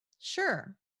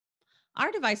Sure,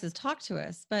 our devices talk to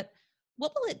us, but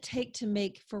what will it take to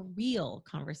make for real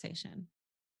conversation?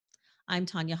 I'm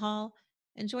Tanya Hall,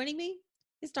 and joining me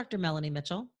is Dr. Melanie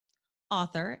Mitchell,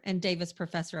 author and Davis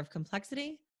Professor of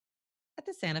Complexity at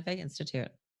the Santa Fe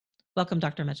Institute. Welcome,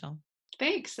 Dr. Mitchell.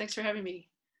 Thanks. Thanks for having me.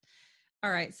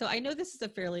 All right, so I know this is a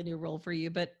fairly new role for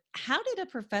you, but how did a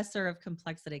professor of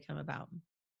complexity come about?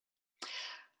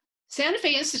 Santa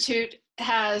Fe Institute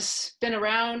has been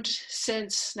around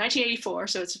since 1984,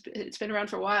 so it's been around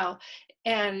for a while.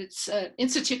 And it's an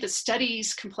institute that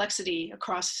studies complexity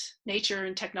across nature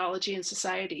and technology and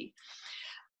society.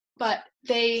 But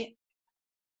they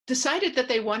decided that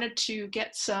they wanted to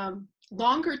get some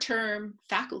longer term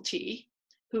faculty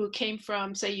who came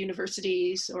from, say,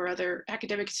 universities or other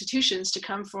academic institutions to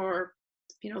come for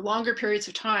longer periods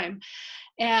of time.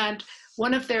 And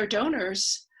one of their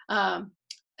donors,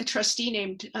 a trustee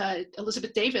named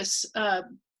Elizabeth Davis,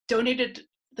 donated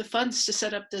the funds to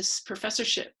set up this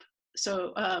professorship.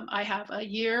 So I have a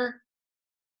year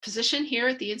position here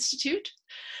at the Institute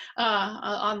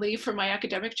on leave from my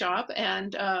academic job.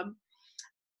 And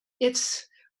it's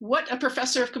what a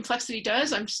professor of complexity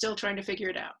does. I'm still trying to figure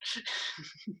it out.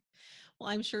 Well,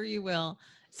 I'm sure you will.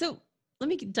 So let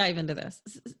me dive into this.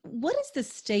 What is the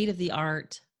state of the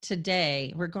art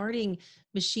today regarding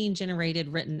machine generated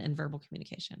written and verbal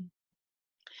communication?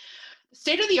 The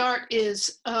state of the art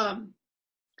is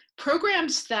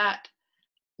programs that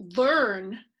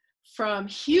learn from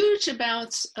huge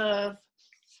amounts of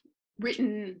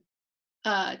written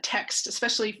text,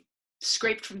 especially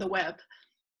scraped from the web.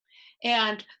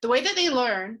 And the way that they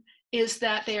learn is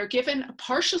that they are given a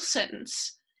partial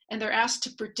sentence and they're asked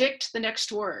to predict the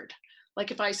next word. Like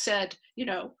if I said,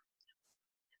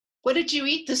 what did you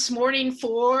eat this morning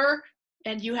for?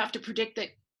 And you have to predict that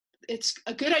it's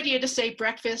a good idea to say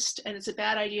breakfast and it's a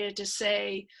bad idea to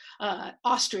say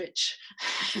ostrich.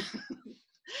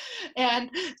 And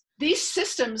these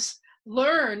systems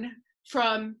learn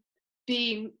from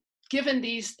being given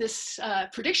this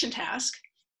prediction task.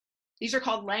 These are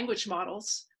called language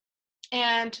models.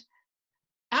 And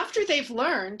after they've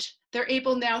learned, they're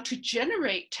able now to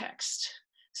generate text.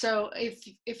 So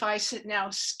if I now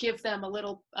give them a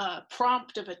little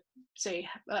prompt of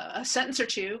a sentence or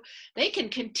two, they can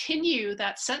continue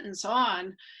that sentence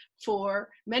on for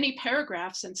many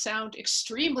paragraphs and sound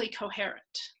extremely coherent.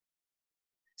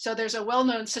 So there's a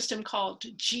well-known system called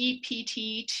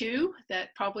GPT-2 that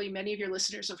probably many of your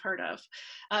listeners have heard of,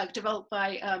 developed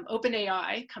by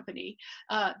OpenAI company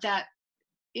that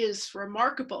is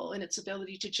remarkable in its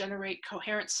ability to generate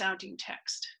coherent sounding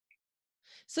text.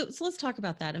 So let's talk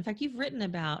about that. In fact, you've written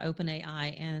about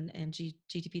OpenAI and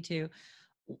GPT-2.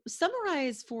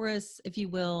 Summarize for us, if you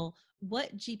will,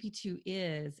 what GPT-2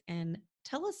 is and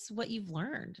tell us what you've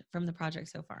learned from the project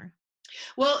so far.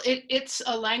 Well, it's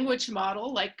a language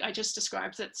model, like I just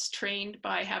described, that's trained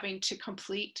by having to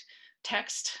complete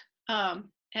text. And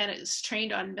it's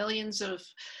trained on millions of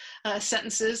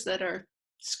sentences that are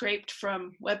scraped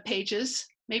from web pages,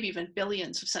 maybe even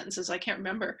billions of sentences, I can't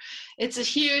remember. It's a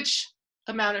huge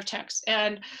amount of text.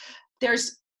 And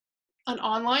there's an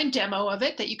online demo of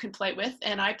it that you can play with,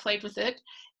 and I played with it.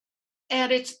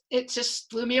 And it just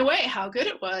blew me away how good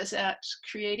it was at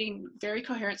creating very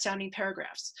coherent sounding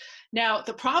paragraphs. Now,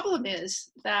 the problem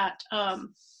is that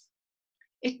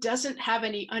it doesn't have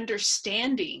any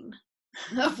understanding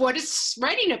of what it's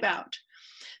writing about.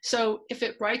 So if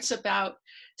it writes about,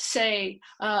 say,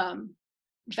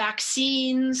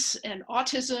 vaccines and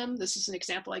autism, this is an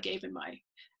example I gave in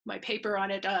my paper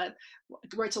on it,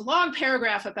 writes a long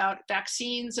paragraph about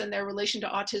vaccines and their relation to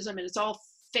autism, and it's all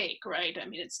fake, right? I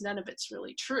mean, none of it's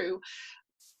really true.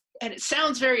 And it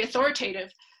sounds very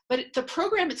authoritative, but the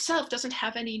program itself doesn't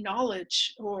have any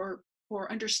knowledge or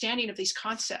understanding of these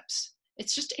concepts.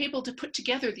 It's just able to put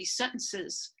together these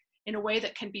sentences in a way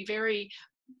that can be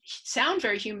sound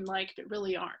very human-like, but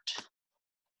really aren't.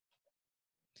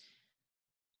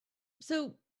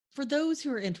 So for those who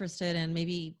are interested in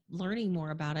maybe learning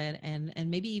more about it and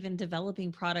maybe even developing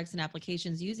products and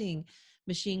applications using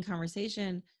machine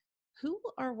conversation, who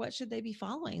or what should they be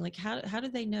following? Like how do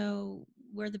they know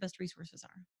where the best resources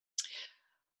are?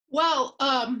 Well,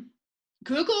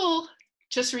 Google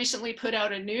just recently put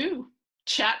out a new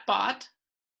chat bot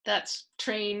that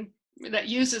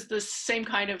uses the same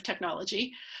kind of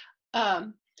technology.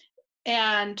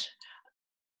 And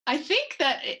I think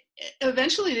that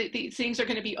eventually these things are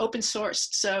going to be open sourced,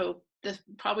 so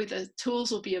probably the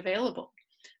tools will be available.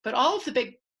 But all of the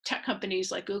big tech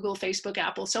companies like Google, Facebook,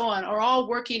 Apple, so on, are all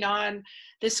working on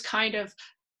this kind of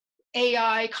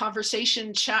AI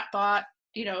conversation chatbot,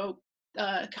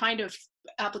 kind of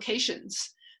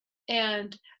applications.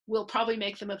 And will probably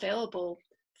make them available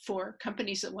for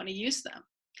companies that want to use them.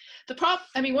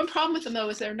 One problem with them though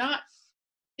is they're not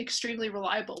extremely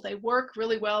reliable. They work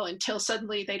really well until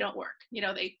suddenly they don't work.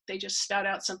 They just spout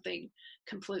out something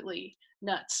completely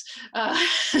nuts. And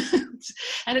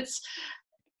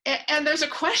there's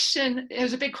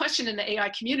a big question in the AI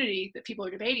community that people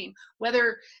are debating,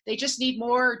 whether they just need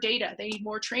more data, they need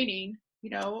more training,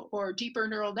 or deeper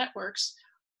neural networks,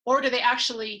 or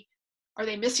are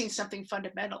they missing something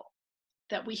fundamental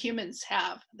that we humans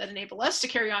have that enable us to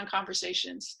carry on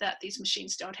conversations that these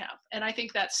machines don't have? And I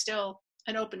think that's still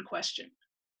an open question.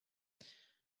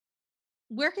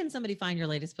 Where can somebody find your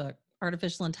latest book,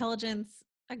 Artificial Intelligence,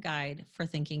 A Guide for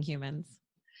Thinking Humans?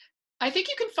 I think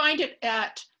you can find it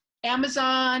at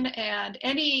Amazon and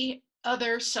any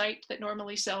other site that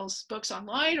normally sells books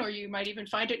online, or you might even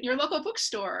find it in your local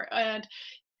bookstore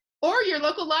or your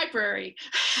local library.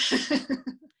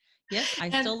 Yes, I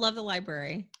still love the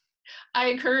library. I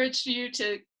encourage you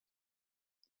to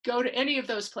go to any of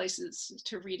those places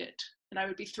to read it. And I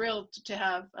would be thrilled to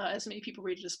have as many people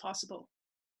read it as possible,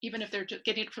 even if they're just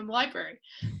getting it from the library.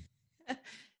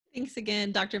 Thanks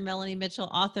again, Dr. Melanie Mitchell,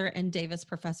 author and Davis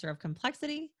Professor of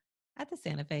Complexity at the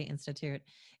Santa Fe Institute.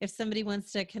 If somebody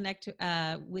wants to connect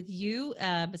with you,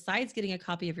 besides getting a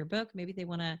copy of your book, maybe they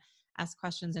want to ask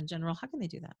questions in general, how can they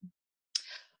do that?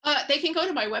 They can go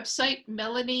to my website,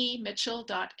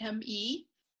 melaniemitchell.me,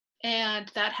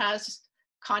 and that has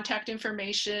contact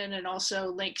information and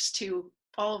also links to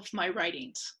all of my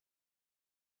writings.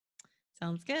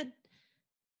 Sounds good.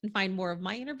 And find more of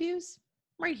my interviews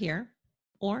right here,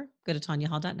 or go to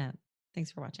tanyahall.net. Thanks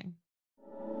for watching.